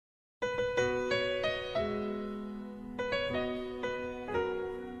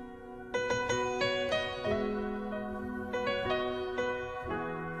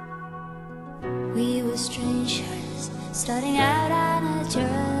starting out on a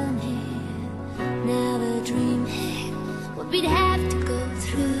journey, never dreaming what we'd have to go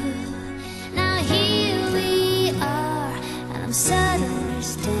through. Now here we are, and I'm suddenly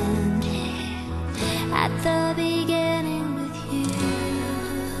standing at the beginning with you.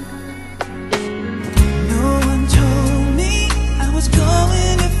 No one told me I was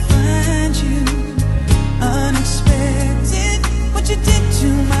going to find you. Unexpected, what you did to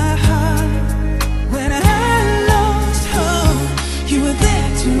my heart. When I lost hope, you were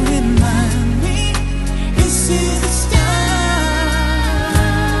there to remind me this is the start.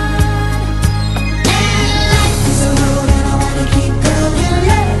 And life is a road and I wanna keep going.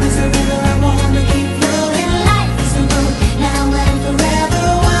 Love is a river I wanna keep flowing. Life is a road now and forever,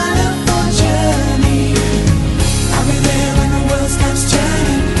 wonderful journey. I'll be there when the world stops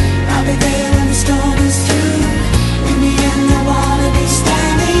turning. I'll be there when the storm is through. In the end I wanna be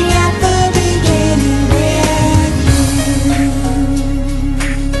standing at the beginning with you.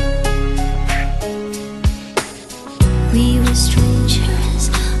 We were strangers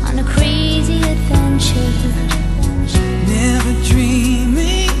on a crazy adventure, Never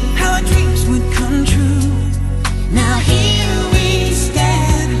dreaming how our dreams would come true. Now here we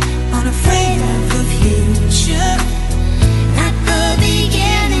stand, unafraid of the future, at the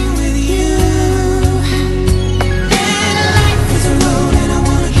beginning with you. And life is a road and I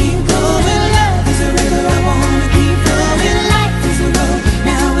wanna keep going. Love is a river I wanna keep flowing. Life is a road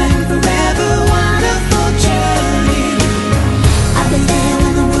now and forever, wonderful journey. I'll be there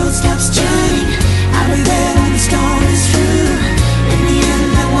when the world stops turning. I'll be there when the storm is through. In the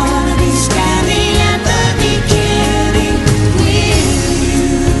end I wanna be standing at the beginning with you.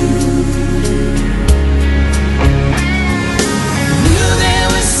 Knew there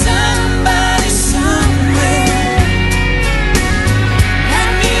was somebody somewhere. Let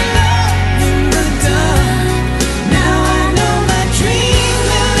me love in the dark. Now I know my dream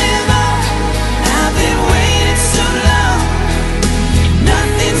will live on. I've been waiting so long.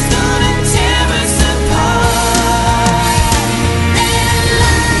 Nothing's gonna tear us apart. And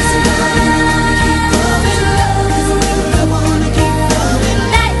life is a road and I wanna keep going. Love is a river I wanna keep flowing.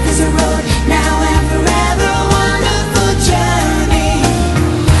 Life is a road now and forever, wonderful journey.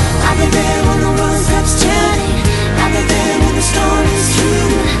 I'll be there when the world stops turning. I'll be there when the storm is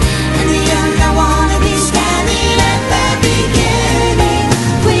through. In the end I wanna be standing at the beginning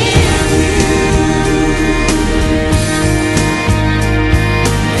with you.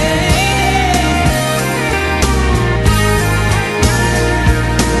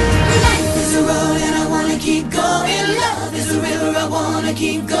 Life is a road and I wanna keep going. Love is a river I wanna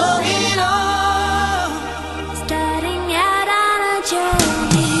keep going on. starting out on a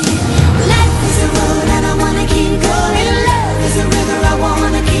journey. Life is a road and I wanna keep going. Love is a river I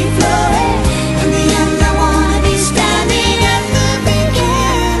wanna keep flowing. In the end I wanna be standing at the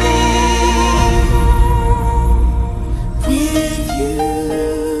beginning with you.